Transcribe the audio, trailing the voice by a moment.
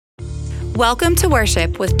Welcome to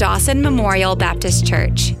worship with Dawson Memorial Baptist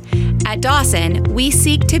Church. At Dawson, we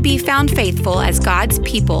seek to be found faithful as God's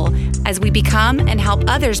people as we become and help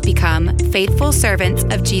others become faithful servants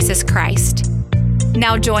of Jesus Christ.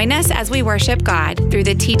 Now join us as we worship God through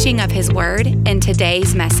the teaching of His Word and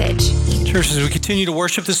today's message. Church, as we continue to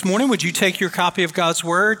worship this morning, would you take your copy of God's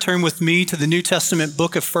Word, turn with me to the New Testament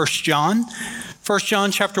book of 1 John. 1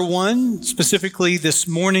 John chapter 1, specifically this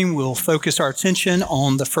morning, we'll focus our attention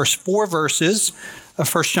on the first 4 verses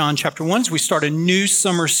of 1 John chapter 1 as we start a new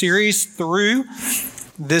summer series through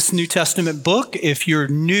this New Testament book. If you're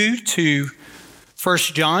new to 1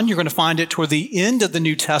 John, you're going to find it toward the end of the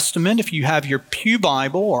New Testament. If you have your Pew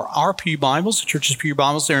Bible or our Pew Bibles, the church's Pew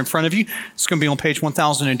Bibles there in front of you, it's going to be on page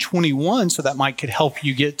 1021, so that could help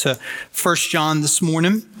you get to 1 John this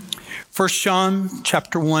morning. 1 John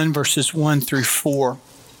chapter 1, verses 1 through 4.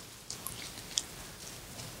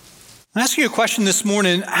 I'll ask you a question this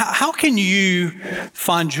morning. How can you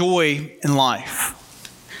find joy in life?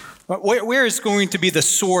 Where is going to be the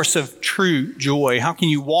source of true joy? How can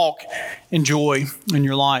you walk in joy in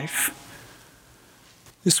your life?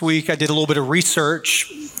 This week I did a little bit of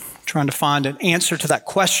research trying to find an answer to that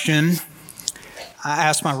question. I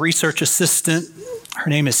asked my research assistant, her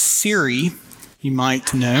name is Siri, you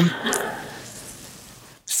might know.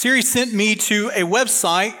 Siri sent me to a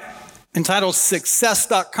website entitled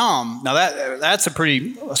Success.com. Now that's a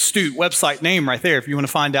pretty astute website name right there. If you want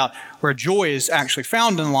to find out where joy is actually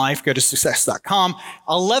found in life, go to Success.com.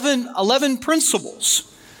 11 principles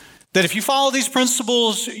that if you follow these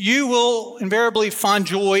principles, you will invariably find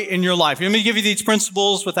joy in your life. Let me give you these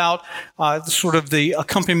principles without sort of the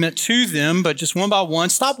accompaniment to them, but just one by one.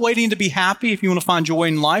 Stop waiting to be happy if you want to find joy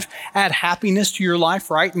in life. Add happiness to your life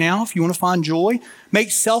right now if you want to find joy. Make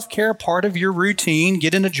self-care part of your routine.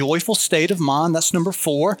 Get in a joyful state of mind. That's number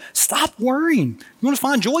 4. Stop worrying. You want to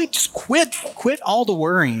find joy? Just quit all the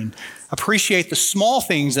worrying. Appreciate the small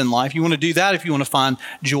things in life. You want to do that if you want to find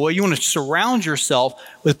joy. You want to surround yourself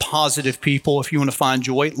with positive people if you want to find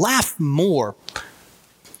joy. Laugh more.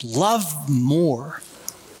 Love more.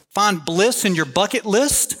 Find bliss in your bucket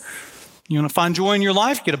list. You want to find joy in your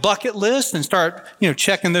life? Get a bucket list and start,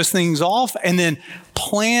 checking those things off, and then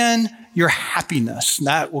plan your happiness.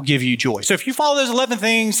 That will give you joy. So if you follow those 11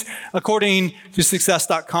 things according to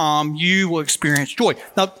Success.com, you will experience joy.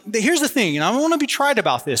 Now, here's the thing, and I want to be trite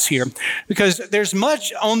about this here, because there's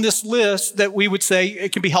much on this list that we would say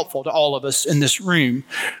it can be helpful to all of us in this room.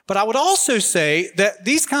 But I would also say that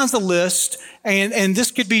these kinds of lists, and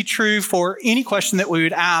this could be true for any question that we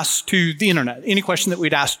would ask to the internet, any question that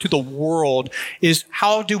we'd ask to the world, is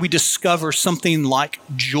how do we discover something like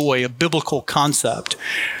joy, a biblical concept?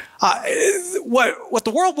 What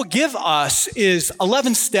the world will give us is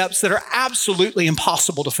 11 steps that are absolutely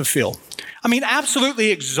impossible to fulfill. I mean,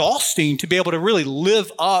 absolutely exhausting to be able to really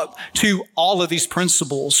live up to all of these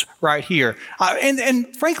principles right here.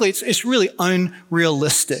 And frankly, it's really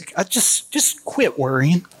unrealistic. Just quit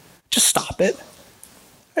worrying. Just stop it.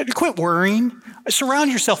 Quit worrying.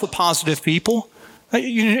 Surround yourself with positive people.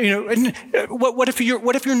 What if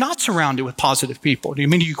you're not surrounded with positive people? Do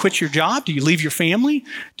you quit your job? Do you leave your family?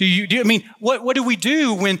 What do we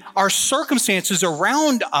do when our circumstances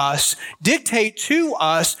around us dictate to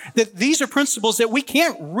us that these are principles that we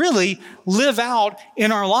can't really live out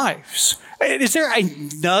in our lives? Is there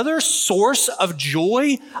another source of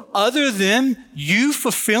joy other than you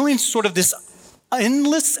fulfilling sort of this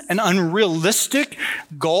endless and unrealistic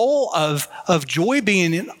goal of joy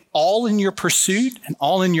being all in your pursuit and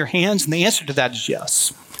all in your hands? And the answer to that is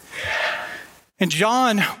yes. And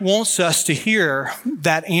John wants us to hear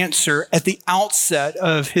that answer at the outset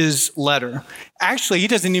of his letter. Actually, he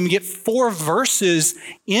doesn't even get 4 verses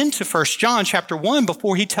into 1 John chapter 1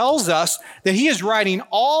 before he tells us that he is writing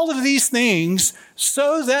all of these things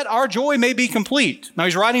so that our joy may be complete. Now,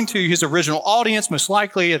 he's writing to his original audience, most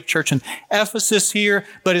likely at a church in Ephesus here.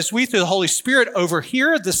 But as we, through the Holy Spirit,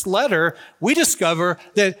 overhear this letter, we discover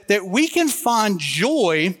that we can find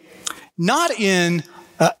joy not in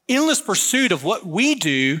endless pursuit of what we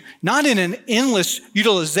do, not in an endless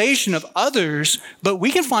utilization of others, but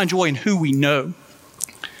we can find joy in who we know,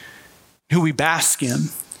 who we bask in,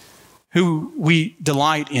 who we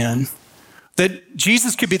delight in. That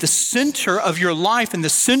Jesus could be the center of your life and the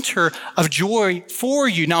center of joy for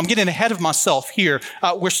you. Now, I'm getting ahead of myself here.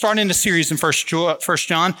 We're starting a series in 1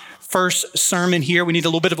 John. First sermon here. We need a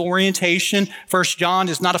little bit of orientation. 1 John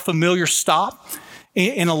is not a familiar stop.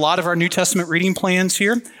 in a lot of our New Testament reading plans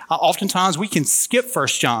here. Oftentimes we can skip 1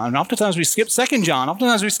 John. Oftentimes we skip 2 John.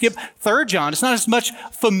 Oftentimes we skip 3 John. It's not as much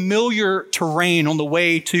familiar terrain on the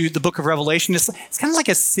way to the book of Revelation. It's kind of like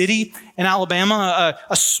a city in Alabama,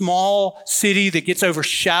 a small city that gets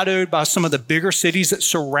overshadowed by some of the bigger cities that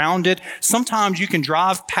surround it. Sometimes you can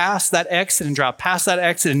drive past that exit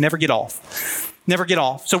and never get off. Never get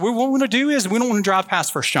off. So what we want to do is we don't want to drive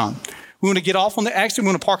past 1 John. We want to get off on the exit. We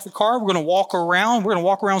want to park the car. We're going to walk around. We're going to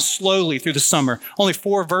walk around slowly through the summer. Only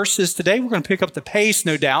 4 verses today. We're going to pick up the pace,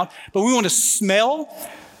 no doubt. But we want to smell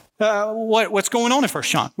what's going on in 1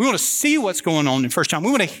 John. We want to see what's going on in 1 John.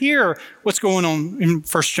 We want to hear what's going on in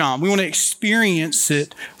 1 John. We want to experience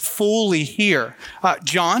it fully here.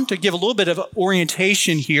 John, to give a little bit of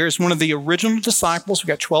orientation here, is one of the original disciples. We've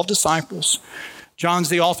got 12 disciples. John's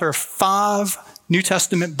the author of 5 New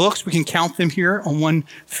Testament books. We can count them here on one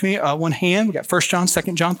hand. We got 1 John, 2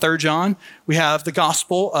 John, 3 John. We have the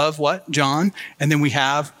Gospel of what? John. And then we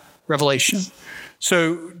have Revelation.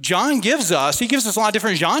 So John gives us a lot of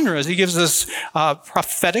different genres. He gives us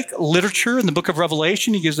prophetic literature in the book of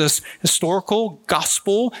Revelation. He gives us historical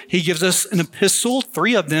gospel. He gives us an epistle,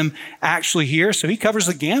 3 of them actually here. So he covers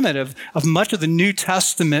the gamut of much of the New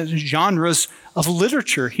Testament genres of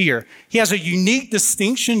literature here. He has a unique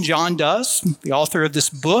distinction, John does, the author of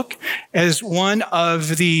this book, as one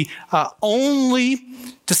of the only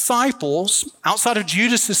disciples outside of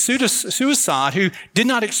Judas' suicide who did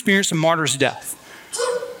not experience a martyr's death.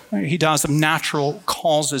 He dies of natural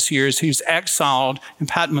causes here as he's exiled in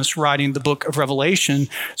Patmos writing the book of Revelation.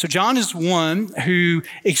 So John is one who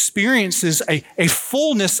experiences a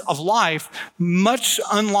fullness of life, much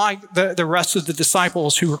unlike the rest of the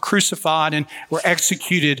disciples who were crucified and were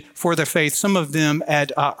executed for their faith, some of them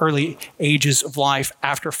at early ages of life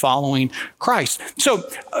after following Christ. So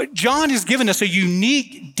John has given us a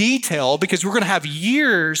unique detail because we're going to have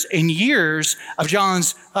years and years of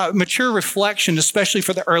John's mature reflection, especially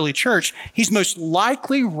for the early church. He's most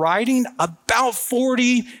likely writing about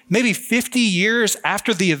 40, maybe 50 years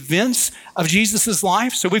after the events of Jesus'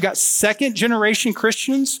 life. So we've got 2nd generation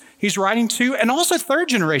Christians he's writing to, and also 3rd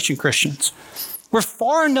generation Christians. We're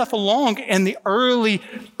far enough along in the early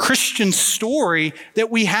Christian story that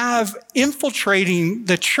we have infiltrating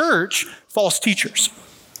the church false teachers.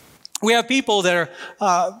 We have people that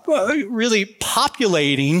are really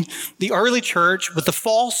populating the early church with the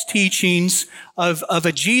false teachings of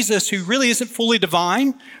a Jesus who really isn't fully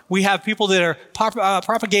divine. We have people that are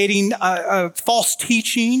propagating false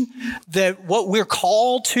teaching that what we're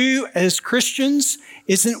called to as Christians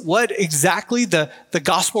isn't what exactly the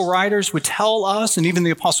gospel writers would tell us, and even the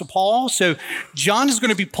Apostle Paul. So John is going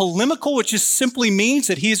to be polemical, which just simply means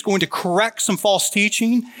that he is going to correct some false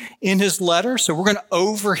teaching in his letter. So we're going to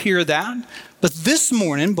overhear that. But this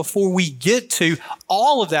morning, before we get to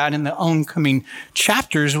all of that in the oncoming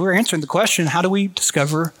chapters, we're answering the question, how do we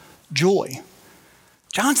discover joy?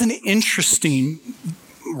 John's an interesting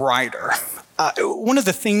writer. One of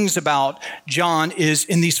the things about John is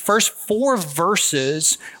in these first 4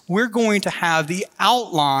 verses, we're going to have the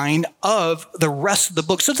outline of the rest of the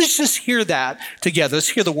book. So let's just hear that together. Let's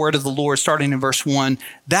hear the word of the Lord starting in verse 1.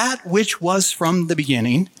 That which was from the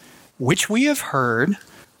beginning, which we have heard,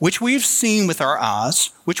 which we have seen with our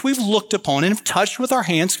eyes, which we've looked upon and have touched with our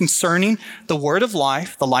hands concerning the word of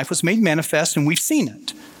life. The life was made manifest, and we've seen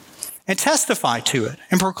it, and testify to it,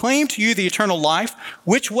 and proclaim to you the eternal life,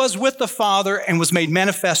 which was with the Father and was made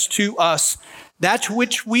manifest to us. That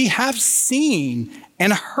which we have seen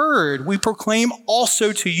and heard, we proclaim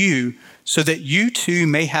also to you, so that you too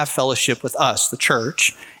may have fellowship with us, the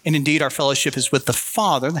church. And indeed, our fellowship is with the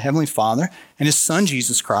Father, the Heavenly Father, and His Son,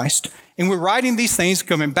 Jesus Christ. And we're writing these things,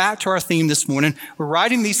 coming back to our theme this morning, we're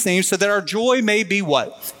writing these things so that our joy may be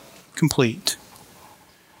what? Complete.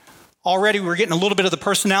 Already we're getting a little bit of the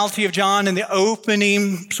personality of John in the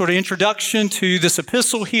opening sort of introduction to this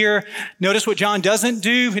epistle here. Notice what John doesn't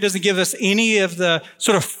do. He doesn't give us any of the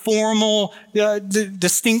sort of formal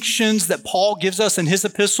distinctions that Paul gives us in his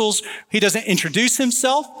epistles. He doesn't introduce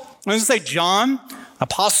himself. He doesn't say John,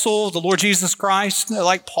 apostle of the Lord Jesus Christ,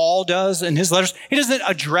 like Paul does in his letters. He doesn't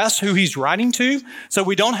address who he's writing to. So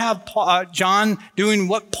we don't have John doing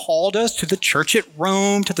what Paul does to the church at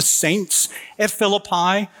Rome, to the saints at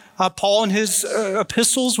Philippi. Paul in his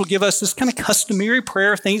epistles will give us this kind of customary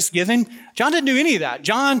prayer of thanksgiving. John didn't do any of that.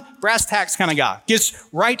 John, brass tacks kind of guy, gets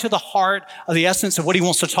right to the heart of the essence of what he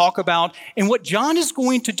wants to talk about. And what John is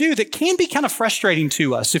going to do that can be kind of frustrating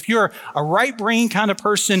to us. If you're a right brain kind of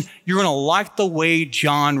person, you're going to like the way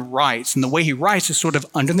John writes. And the way he writes is sort of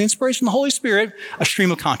under the inspiration of the Holy Spirit, a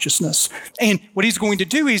stream of consciousness. And what he's going to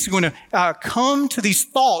do, he's going to come to these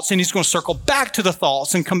thoughts and he's going to circle back to the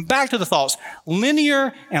thoughts and come back to the thoughts.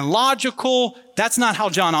 Linear and logical, that's not how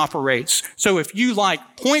John operates. So if you like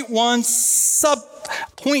point 1, sub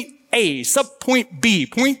point A, sub point B,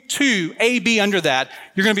 point 2, A, B under that,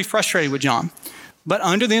 you're going to be frustrated with John. But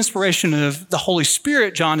under the inspiration of the Holy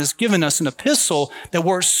Spirit, John has given us an epistle that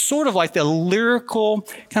works sort of like the lyrical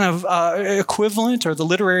kind of equivalent or the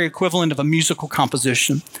literary equivalent of a musical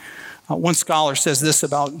composition. One scholar says this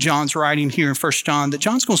about John's writing here in 1 John, that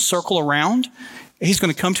John's going to circle around. He's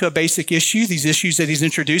going to come to a basic issue, these issues that he's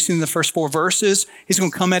introducing in the first 4 verses. He's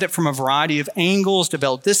going to come at it from a variety of angles,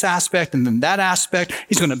 develop this aspect and then that aspect.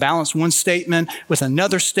 He's going to balance one statement with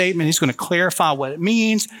another statement. He's going to clarify what it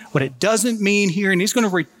means, what it doesn't mean here, and he's going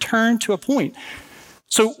to return to a point.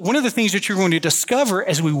 So one of the things that you're going to discover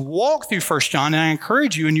as we walk through 1 John, and I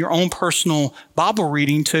encourage you in your own personal Bible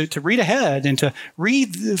reading to read ahead and to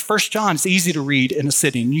read 1 John. It's easy to read in a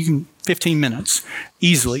sitting. You can 15 minutes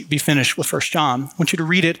easily be finished with 1 John. I want you to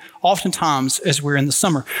read it oftentimes as we're in the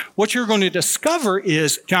summer. What you're going to discover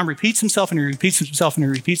is John repeats himself and he repeats himself and he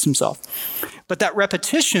repeats himself. But that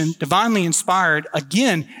repetition, divinely inspired,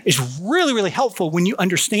 again, is really, really helpful when you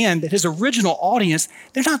understand that his original audience,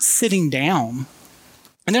 they're not sitting down.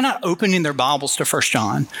 And they're not opening their Bibles to 1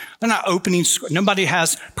 John. They're not opening, nobody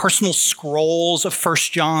has personal scrolls of 1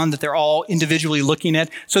 John that they're all individually looking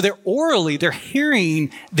at. So they're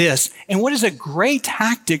hearing this. And what is a great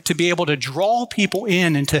tactic to be able to draw people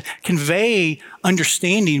in and to convey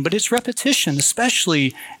understanding, but it's repetition,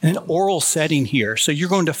 especially in an oral setting here. So you're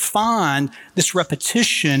going to find this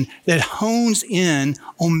repetition that hones in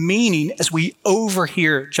on meaning as we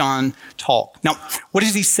overhear John talk. Now, what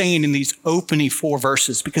is he saying in these opening 4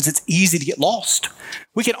 verses? Because it's easy to get lost.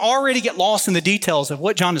 We can already get lost in the details of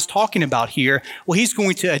what John is talking about here. Well, he's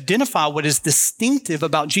going to identify what is distinctive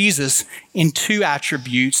about Jesus in 2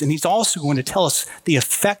 attributes, and he's also going to tell us the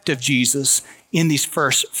effect of Jesus in these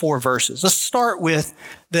first 4 verses. Let's start with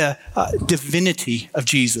the divinity of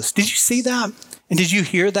Jesus. Did you see that? And did you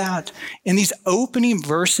hear that? In these opening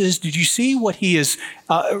verses, did you see what he is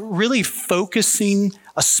really focusing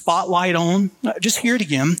a spotlight on? Just hear it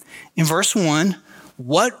again. In verse 1,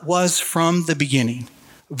 what was from the beginning?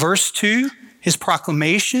 Verse 2, his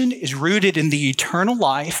proclamation is rooted in the eternal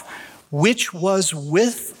life, which was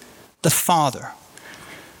with the Father.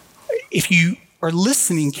 If you are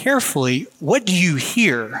listening carefully, what do you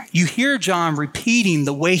hear? You hear John repeating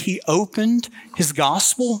the way he opened his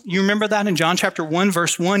gospel. You remember that in John chapter 1,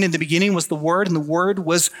 verse 1, in the beginning was the Word, and the Word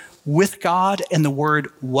was with God, and the Word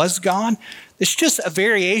was God. It's just a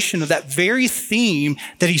variation of that very theme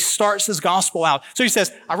that he starts his gospel out. So he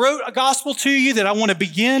says, I wrote a gospel to you that I want to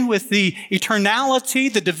begin with the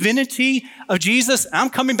eternality, the divinity of Jesus. I'm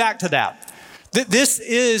coming back to that. This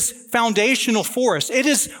is foundational for us. It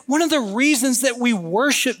is one of the reasons that we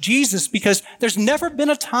worship Jesus, because there's never been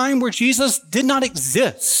a time where Jesus did not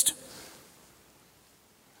exist.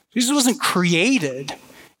 Jesus wasn't created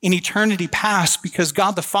in eternity past because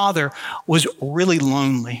God the Father was really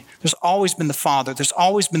lonely. There's always been the Father. There's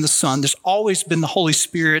always been the Son. There's always been the Holy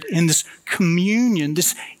Spirit in this communion,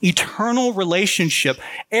 this eternal relationship.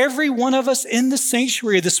 Every one of us in the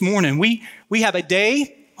sanctuary this morning, we have a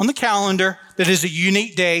day on the calendar that is a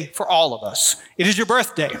unique day for all of us. It is your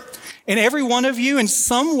birthday. And every one of you in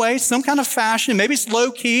some way, some kind of fashion, maybe it's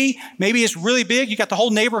low key, maybe it's really big. You got the whole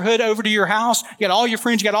neighborhood over to your house. You got all your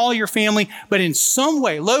friends, you got all your family, but in some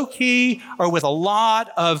way, low key or with a lot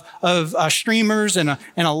of streamers and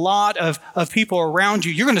a lot of people around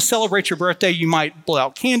you, you're going to celebrate your birthday. You might blow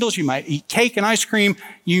out candles. You might eat cake and ice cream.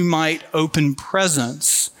 You might open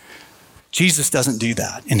presents. Jesus doesn't do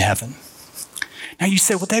that in heaven. Now you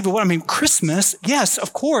say, well, David, what? I mean, Christmas, yes,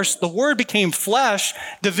 of course, the Word became flesh.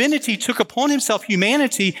 Divinity took upon himself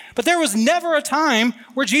humanity, but there was never a time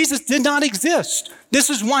where Jesus did not exist.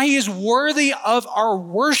 This is why he is worthy of our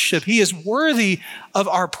worship. He is worthy of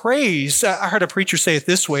our praise. I heard a preacher say it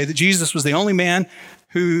this way, that Jesus was the only man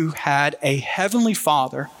who had a heavenly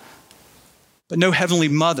father, but no heavenly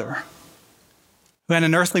mother, who had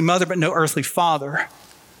an earthly mother, but no earthly father,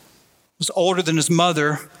 was older than his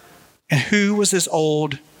mother, and who was as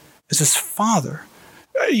old as his father.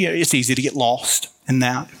 It's easy to get lost in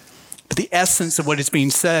that. But the essence of what is being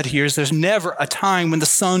said here is there's never a time when the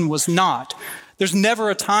Son was not. There's never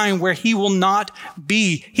a time where he will not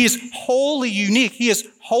be. He is wholly unique. He is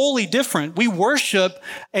wholly different. We worship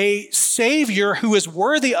a Savior who is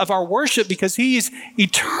worthy of our worship because he is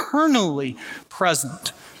eternally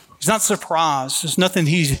present. He's not surprised. There's nothing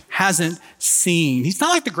he hasn't seen. He's not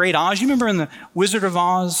like the Great Oz. You remember in the Wizard of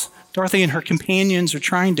Oz, Dorothy and her companions are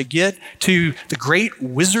trying to get to the great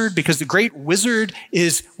wizard because the great wizard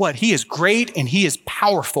is what? He is great and he is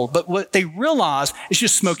powerful. But what they realize is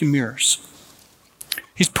just smoke and mirrors.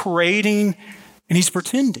 He's parading and he's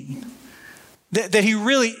pretending that he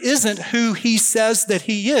really isn't who he says that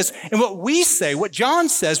he is. And what we say, what John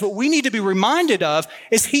says, what we need to be reminded of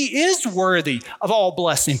is he is worthy of all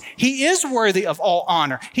blessing. He is worthy of all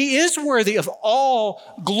honor. He is worthy of all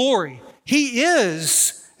glory. He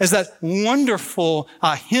is, as that wonderful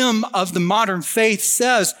hymn of the modern faith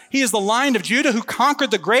says, he is the Lion of Judah who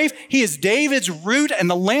conquered the grave. He is David's root and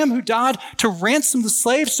the Lamb who died to ransom the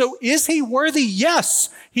slave. So is he worthy? Yes,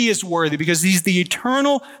 he is worthy because he's the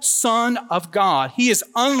eternal Son of God. He is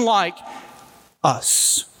unlike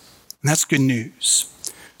us. And that's good news.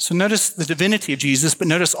 So notice the divinity of Jesus, but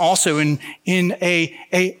notice also in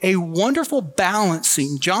a wonderful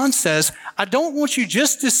balancing. John says, I don't want you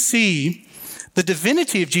just to see the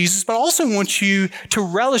divinity of Jesus, but I also want you to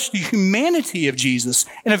relish the humanity of Jesus.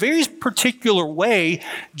 In a very particular way,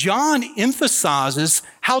 John emphasizes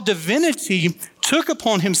how divinity took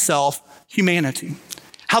upon himself humanity.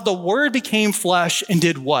 How the Word became flesh and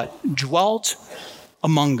did what? Dwelt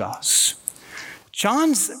among us.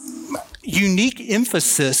 John's unique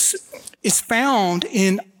emphasis is found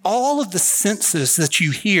in all of the senses that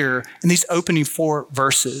you hear in these opening 4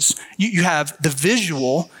 verses. You have the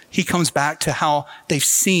visual. He comes back to how they've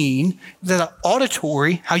seen, the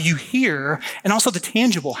auditory, how you hear, and also the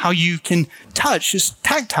tangible, how you can touch, is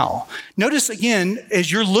tactile. Notice again,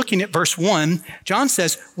 as you're looking at verse 1, John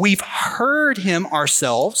says, we've heard him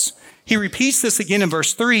ourselves. He repeats this again in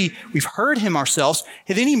verse 3, we've heard him ourselves.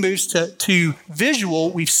 And then he moves to visual,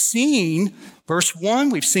 we've seen. Verse 1,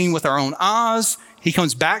 we've seen with our own eyes. He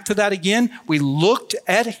comes back to that again. We looked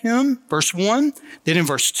at him, verse 1. Then in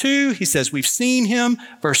verse 2, he says, we've seen him.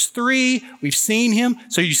 Verse 3, we've seen him.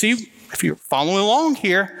 So you see, if you're following along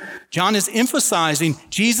here, John is emphasizing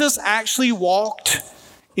Jesus actually walked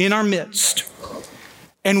in our midst.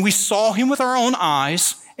 And we saw him with our own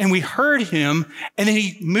eyes, and we heard him. And then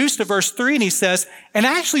he moves to verse 3, and he says, and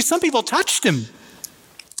actually some people touched him.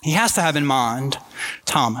 He has to have in mind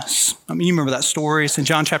Thomas. I mean, you remember that story. It's in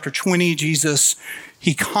John chapter 20. Jesus,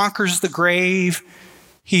 he conquers the grave.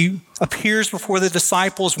 He appears before the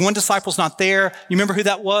disciples. One disciple's not there. You remember who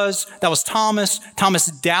that was? That was Thomas. Thomas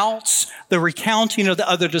doubts the recounting of the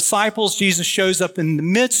other disciples. Jesus shows up in the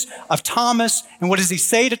midst of Thomas. And what does he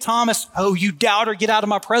say to Thomas? Oh, you doubter, get out of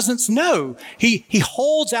my presence. No, he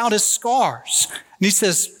holds out his scars. And he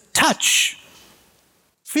says, touch,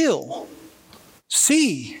 feel,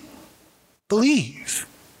 see, believe.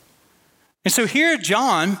 And so here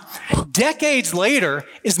John, decades later,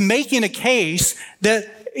 is making a case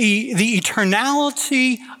that the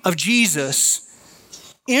eternality of Jesus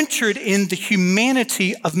entered in the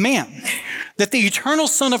humanity of man. That the eternal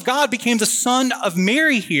Son of God became the Son of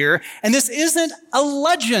Mary here. And this isn't a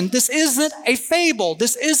legend. This isn't a fable.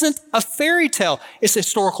 This isn't a fairy tale. It's a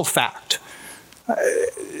historical fact.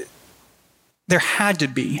 There had to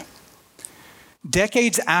be.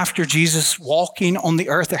 Decades after Jesus walking on the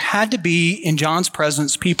earth, there had to be in John's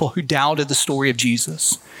presence people who doubted the story of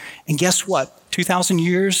Jesus. And guess what? 2,000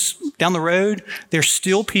 years down the road, there's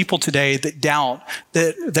still people today that doubt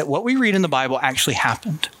that what we read in the Bible actually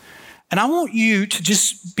happened. And I want you to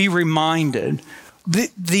just be reminded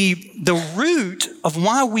the root of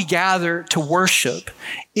why we gather to worship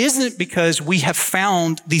isn't because we have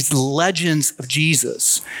found these legends of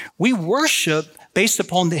Jesus. We worship based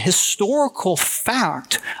upon the historical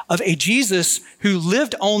fact of a Jesus who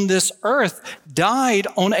lived on this earth, died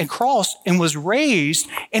on a cross, and was raised.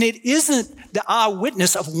 And it isn't the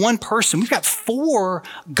eyewitness of one person. We've got 4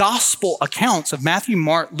 gospel accounts of Matthew,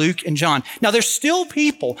 Mark, Luke, and John. Now, there's still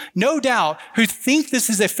people, no doubt, who think this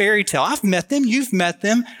is a fairy tale. I've met them. You've met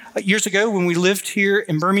them. Years ago, when we lived here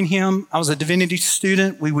in Birmingham, I was a divinity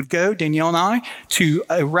student. We would go, Danielle and I, to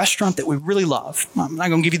a restaurant that we really love. I'm not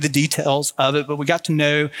going to give you the details of it, but we got to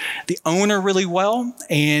know the owner really well.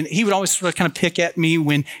 And he would always sort of kind of pick at me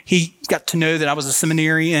when he got to know that I was a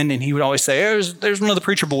seminarian. And he would always say, there's one of the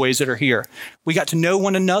preacher boys that are here. We got to know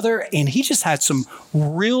one another. And he just had some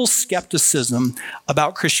real skepticism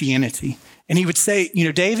about Christianity. And he would say,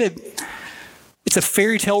 David, it's a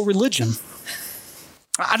fairy tale religion.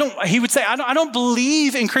 He would say, I don't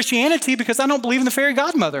believe in Christianity because I don't believe in the fairy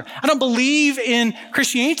godmother. I don't believe in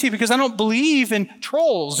Christianity because I don't believe in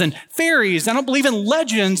trolls and fairies. I don't believe in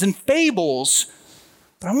legends and fables.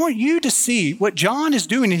 But I want you to see what John is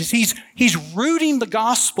doing is he's rooting the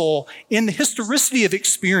gospel in the historicity of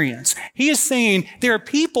experience. He is saying there are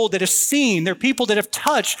people that have seen, there are people that have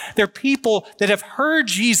touched, there are people that have heard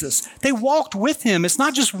Jesus. They walked with him. It's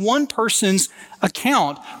not just one person's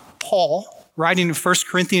account. Paul, writing in 1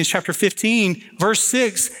 Corinthians chapter 15, verse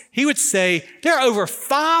 6, he would say, there are over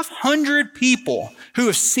 500 people who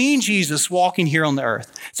have seen Jesus walking here on the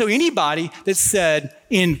earth. So anybody that said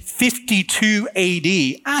in 52 AD,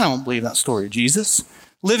 I don't believe that story of Jesus,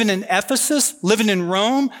 living in Ephesus, living in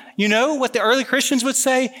Rome, you know what the early Christians would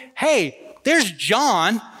say? Hey, there's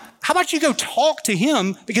John. How about you go talk to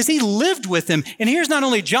him because he lived with him. And here's not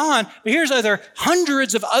only John, but here's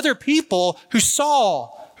hundreds of other people who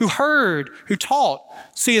saw, who heard, who taught.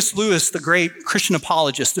 C.S. Lewis, the great Christian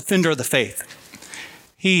apologist, defender of the faith.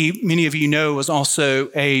 He, many of you know, was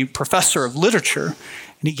also a professor of literature,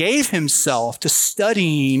 and he gave himself to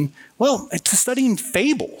studying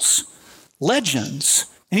fables, legends.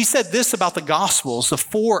 And he said this about the Gospels, the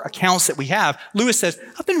 4 accounts that we have. Lewis says,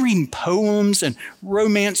 I've been reading poems and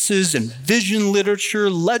romances and vision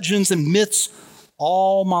literature, legends and myths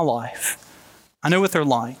all my life. I know what they're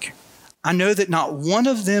like. I know that not one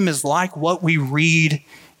of them is like what we read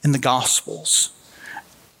in the Gospels.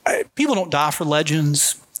 People don't die for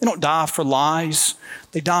legends. They don't die for lies.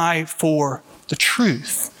 They die for the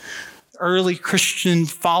truth. Early Christian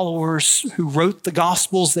followers who wrote the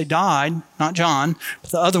Gospels, they died, not John, but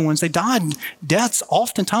the other ones, they died deaths.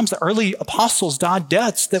 Oftentimes the early apostles died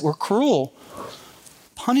deaths that were cruel,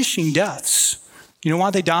 punishing deaths. You know why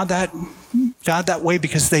they died that way?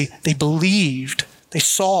 Because they believed, they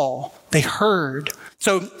saw, they heard.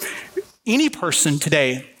 So any person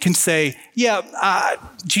today can say,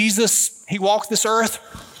 Jesus, he walked this earth,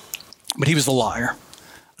 but he was a liar. I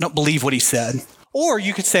don't believe what he said. Or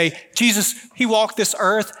you could say, Jesus, he walked this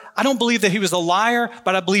earth. I don't believe that he was a liar,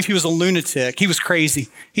 but I believe he was a lunatic. He was crazy.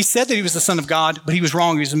 He said that he was the Son of God, but he was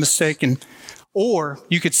wrong. He was mistaken. Or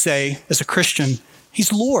you could say, as a Christian,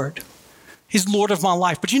 he's Lord. He's Lord of my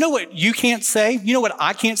life. But you know what you can't say? You know what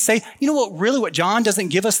I can't say? You know what John doesn't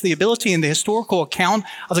give us the ability in the historical account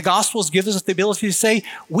of the Gospels gives us the ability to say?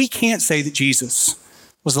 We can't say that Jesus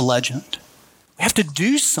was a legend. We have to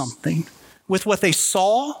do something with what they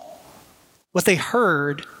saw, what they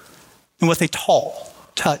heard, and what they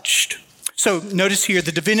touched. So notice here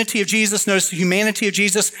the divinity of Jesus, notice the humanity of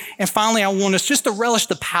Jesus, and finally I want us just to relish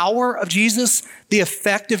the power of Jesus, the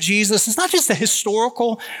effect of Jesus. It's not just a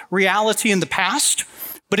historical reality in the past,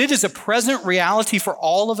 but it is a present reality for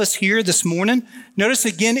all of us here this morning. Notice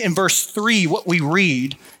again in verse 3 what we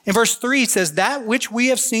read. In verse 3 it says, that which we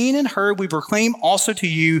have seen and heard we proclaim also to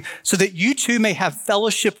you, so that you too may have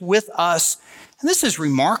fellowship with us. And this is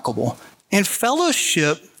remarkable. And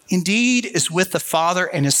fellowship indeed is with the Father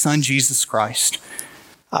and his Son, Jesus Christ.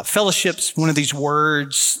 Fellowship's one of these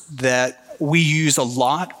words that we use a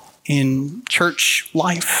lot in church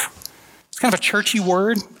life. It's kind of a churchy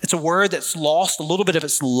word. It's a word that's lost a little bit of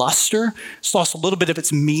its luster. It's lost a little bit of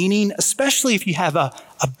its meaning, especially if you have a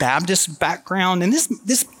Baptist background. And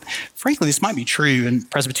this, frankly, this might be true in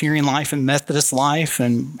Presbyterian life and Methodist life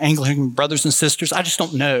and Anglican brothers and sisters. I just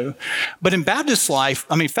don't know. But in Baptist life,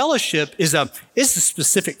 fellowship is a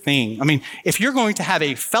specific thing. If you're going to have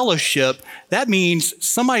a fellowship, that means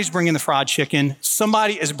somebody's bringing the fried chicken,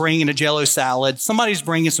 somebody is bringing a Jell-O salad, somebody's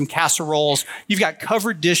bringing some casseroles. You've got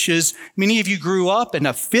covered dishes. Many of you grew up in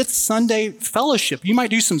a Fifth Sunday fellowship. You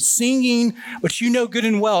might do some singing, but you know good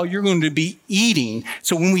and well you're going to be eating.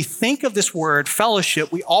 So when we think of this word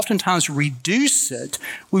fellowship, we oftentimes reduce it.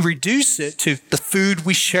 We reduce it to the food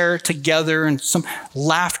we share together and some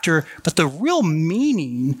laughter. But the real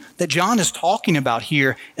meaning that John is talking about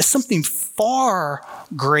here is something far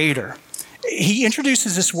greater. He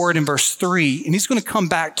introduces this word in verse 3, and he's going to come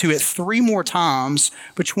back to it 3 more times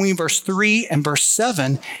between verse 3 and verse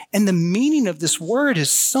 7. And the meaning of this word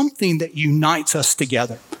is something that unites us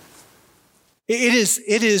together.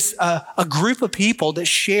 It is a group of people that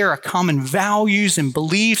share a common values and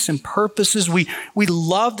beliefs and purposes. We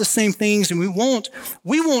love the same things, and we want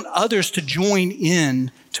others to join in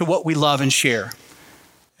to what we love and share.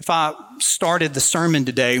 If I started the sermon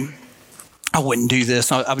today, I wouldn't do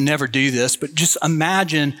this. I would never do this, but just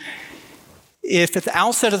imagine if at the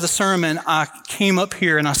outset of the sermon, I came up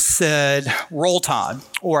here and I said, Roll Tide,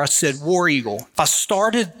 or I said, War Eagle. If I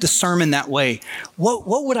started the sermon that way, what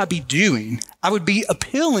would I be doing? I would be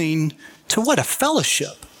appealing to what? A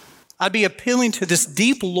fellowship. I'd be appealing to this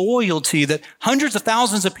deep loyalty that hundreds of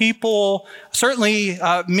thousands of people, certainly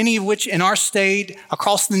many of which in our state,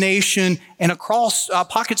 across the nation, and across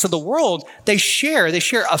pockets of the world, they share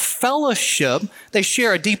a fellowship, they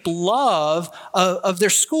share a deep love of their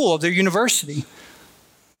school, of their university.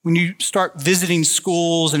 When you start visiting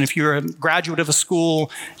schools, and if you're a graduate of a school,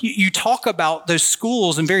 you talk about those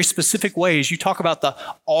schools in very specific ways. You talk about the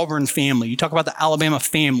Auburn family. You talk about the Alabama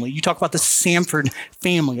family. You talk about the Samford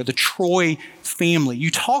family or the Troy family. You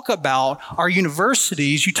talk about our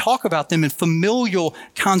universities. You talk about them in familial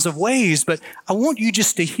kinds of ways. But I want you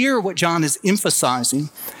just to hear what John is emphasizing,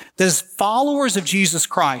 that as followers of Jesus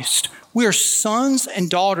Christ, we are sons and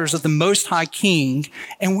daughters of the Most High King,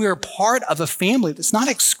 and we are part of a family that's not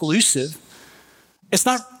exclusive. It's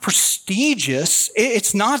not prestigious.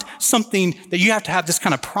 It's not something that you have to have this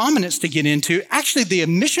kind of prominence to get into. Actually, the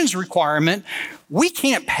admissions requirement, we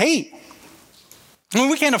can't pay. I mean,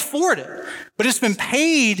 we can't afford it, but it's been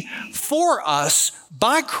paid for us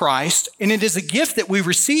by Christ, and it is a gift that we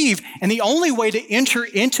receive. And the only way to enter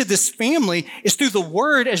into this family is through the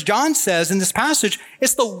Word, as John says in this passage.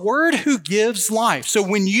 It's the Word who gives life. So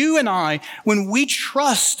when you and I, when we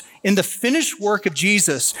trust in the finished work of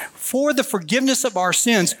Jesus for the forgiveness of our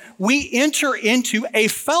sins, we enter into a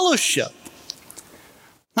fellowship.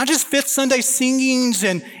 Not just Fifth Sunday singings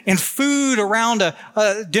and food around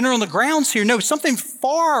a dinner on the grounds here. No, something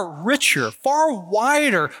far richer, far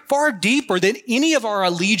wider, far deeper than any of our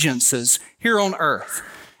allegiances here on earth.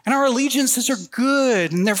 And our allegiances are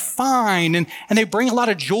good and they're fine and they bring a lot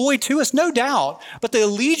of joy to us, no doubt. But the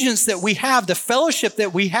allegiance that we have, the fellowship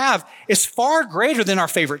that we have is far greater than our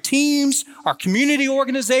favorite teams, our community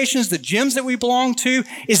organizations, the gyms that we belong to.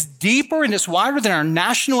 It's deeper and it's wider than our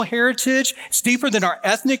national heritage. It's deeper than our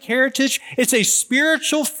ethnic heritage. It's a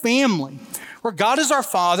spiritual family where God is our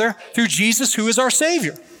Father through Jesus, who is our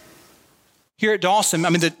Savior. Here at Dawson,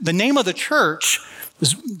 the name of the church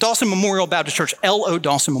is Dawson Memorial Baptist Church, L.O.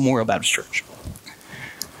 Dawson Memorial Baptist Church.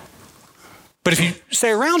 But if you stay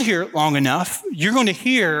around here long enough, you're going to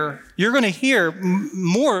hear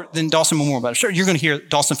more than Dawson Memorial Baptist Church. You're going to hear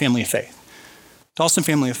Dawson Family of Faith. Dawson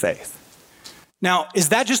Family of Faith. Now, is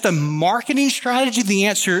that just a marketing strategy? The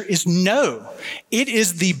answer is no. It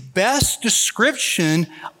is the best description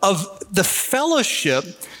of the fellowship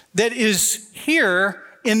that is here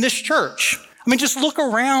in this church. Just look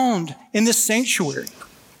around in this sanctuary.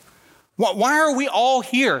 Why are we all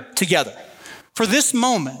here together for this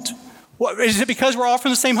moment? Is it because we're all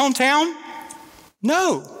from the same hometown?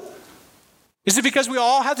 No. Is it because we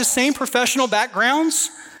all have the same professional backgrounds?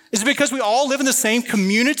 Is it because we all live in the same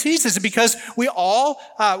communities? Is it because we all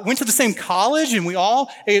went to the same college and we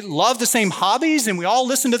all love the same hobbies and we all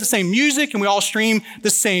listen to the same music and we all stream the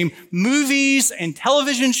same movies and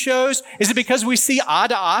television shows? Is it because we see eye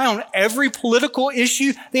to eye on every political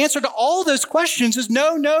issue? The answer to all those questions is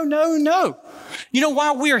no, no, no, no. You know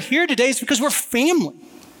why we are here today is because we're family.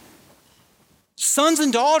 Sons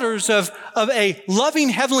and daughters of a loving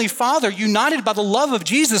Heavenly Father, united by the love of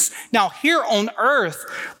Jesus. Now, here on earth,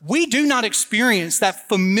 we do not experience that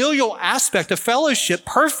familial aspect of fellowship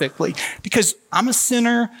perfectly because I'm a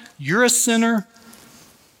sinner, you're a sinner.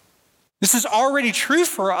 This is already true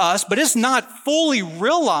for us, but it's not fully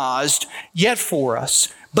realized yet for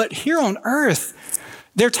us. But here on earth,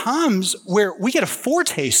 there are times where we get a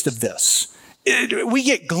foretaste of this. We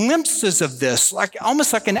get glimpses of this,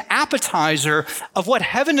 almost like an appetizer of what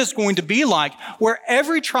heaven is going to be like, where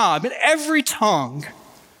every tribe and every tongue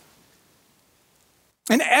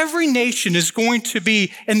and every nation is going to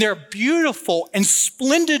be in their beautiful and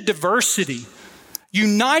splendid diversity,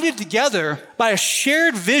 united together by a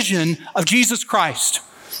shared vision of Jesus Christ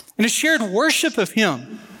and a shared worship of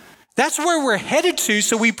Him. That's where we're headed to,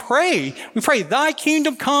 so we pray. We pray, thy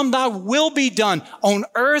kingdom come, thy will be done on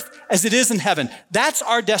earth as it is in heaven. That's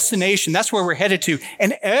our destination. That's where we're headed to.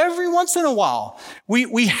 And every once in a while,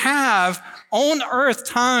 we have on earth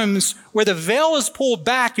times where the veil is pulled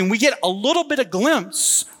back and we get a little bit of a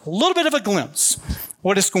glimpse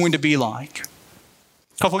what it's going to be like.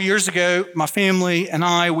 A couple of years ago, my family and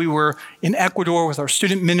I, we were in Ecuador with our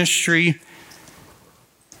student ministry.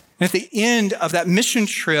 And at the end of that mission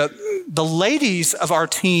trip, the ladies of our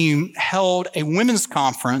team held a women's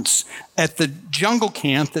conference at the jungle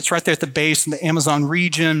camp that's right there at the base in the Amazon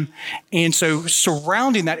region. And so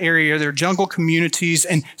surrounding that area, there are jungle communities.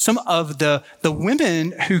 And some of the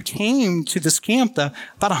women who came to this camp, about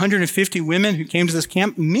 150 women who came to this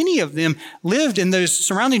camp, many of them lived in those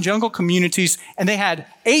surrounding jungle communities. And they had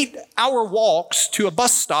 8-hour walks to a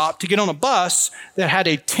bus stop to get on a bus that had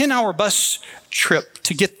a 10-hour bus trip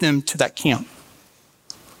to get them to that camp.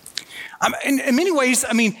 In many ways,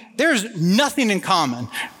 there's nothing in common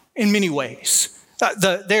in many ways.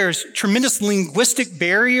 There's tremendous linguistic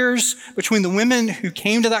barriers between the women who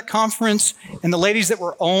came to that conference and the ladies that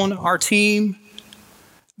were on our team.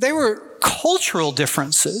 There were cultural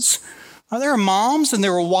differences. There were moms and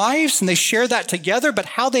there were wives, and they shared that together, but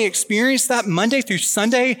how they experienced that Monday through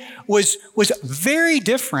Sunday was very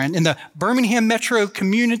different in the Birmingham metro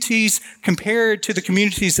communities compared to the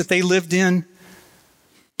communities that they lived in.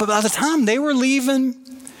 But by the time they were leaving,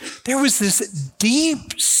 there was this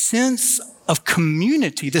deep sense of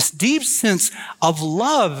community, this deep sense of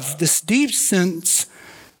love, this deep sense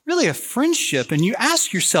really of friendship. And you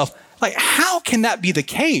ask yourself, how can that be the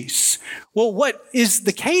case? Well, what is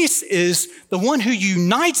the case is the one who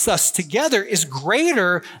unites us together is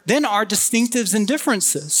greater than our distinctives and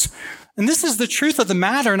differences. And this is the truth of the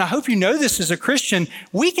matter, and I hope you know this as a Christian.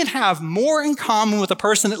 We can have more in common with a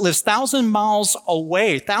person that lives thousands of miles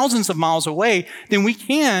away, than we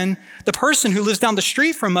can the person who lives down the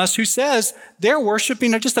street from us who says they're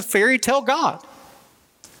worshiping just a fairy tale God.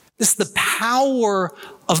 This is the power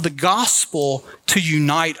of the gospel to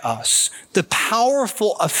unite us, the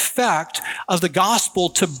powerful effect of the gospel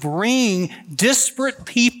to bring disparate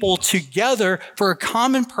people together for a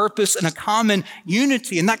common purpose and a common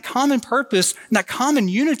unity. And that common purpose and that common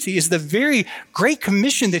unity is the very great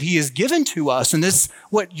commission that he has given to us. And this is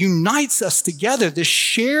what unites us together, this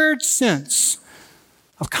shared sense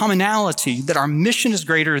of commonality, that our mission is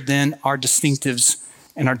greater than our distinctives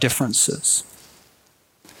and our differences.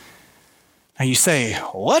 Now you say,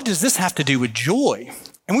 what does this have to do with joy?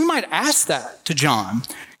 And we might ask that to John,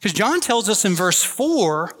 because John tells us in verse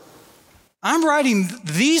 4, I'm writing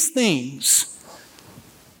these things,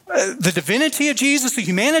 the divinity of Jesus, the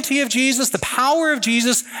humanity of Jesus, the power of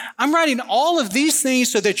Jesus. I'm writing all of these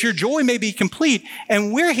things so that your joy may be complete.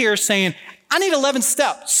 And we're here saying, I need 11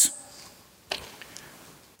 steps.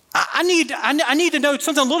 I need to know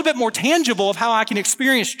something a little bit more tangible of how I can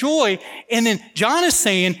experience joy. And then John is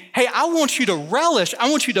saying, hey, I want you to relish,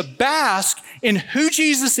 I want you to bask in who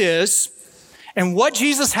Jesus is and what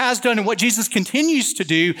Jesus has done and what Jesus continues to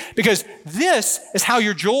do, because this is how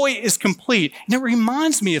your joy is complete. And it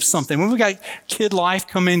reminds me of something. When we got Kid Life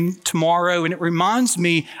coming tomorrow, and it reminds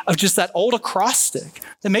me of just that old acrostic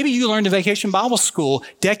that maybe you learned in Vacation Bible School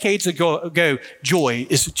decades ago. Joy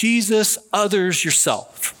is Jesus, others,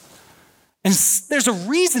 yourself. And there's a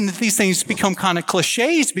reason that these things become kind of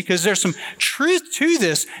cliches, because there's some truth to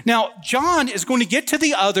this. Now, John is going to get to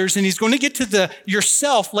the others and he's going to get to the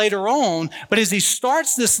yourself later on. But as he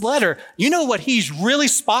starts this letter, you know what he's really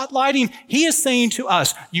spotlighting? He is saying to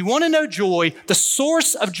us, you want to know joy? The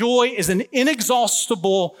source of joy is an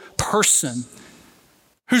inexhaustible person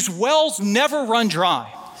whose wells never run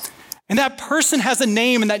dry. And that person has a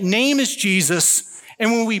name, and that name is Jesus.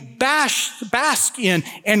 And when we bask in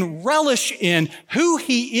and relish in who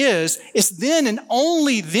he is, it's then and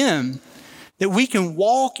only then that we can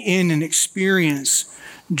walk in and experience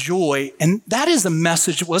joy. And that is a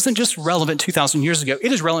message that wasn't just relevant 2,000 years ago.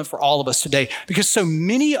 It is relevant for all of us today, because so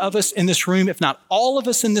many of us in this room, if not all of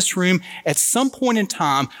us in this room, at some point in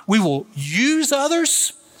time, we will use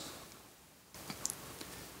others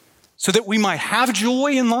so that we might have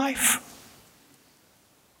joy in life.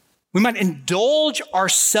 We might indulge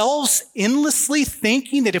ourselves endlessly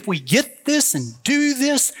thinking that if we get this and do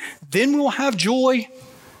this, then we'll have joy.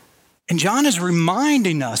 And John is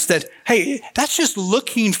reminding us that, hey, that's just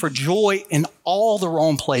looking for joy in all the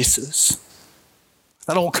wrong places.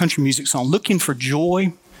 That old country music song, looking for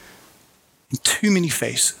joy in too many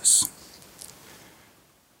faces.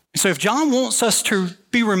 So if John wants us to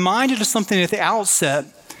be reminded of something at the outset,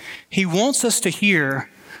 he wants us to hear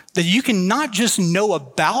that you can not just know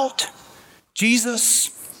about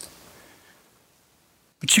Jesus,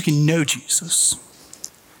 but you can know Jesus.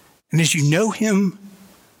 And as you know him,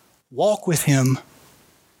 walk with him,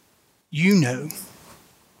 you know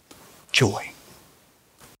joy.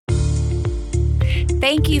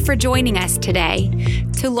 Thank you for joining us today.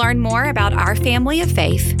 To learn more about our family of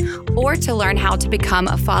faith, or to learn how to become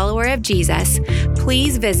a follower of Jesus,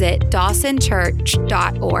 please visit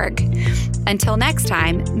dawsonchurch.org. Until next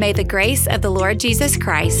time, may the grace of the Lord Jesus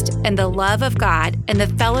Christ and the love of God and the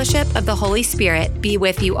fellowship of the Holy Spirit be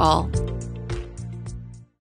with you all.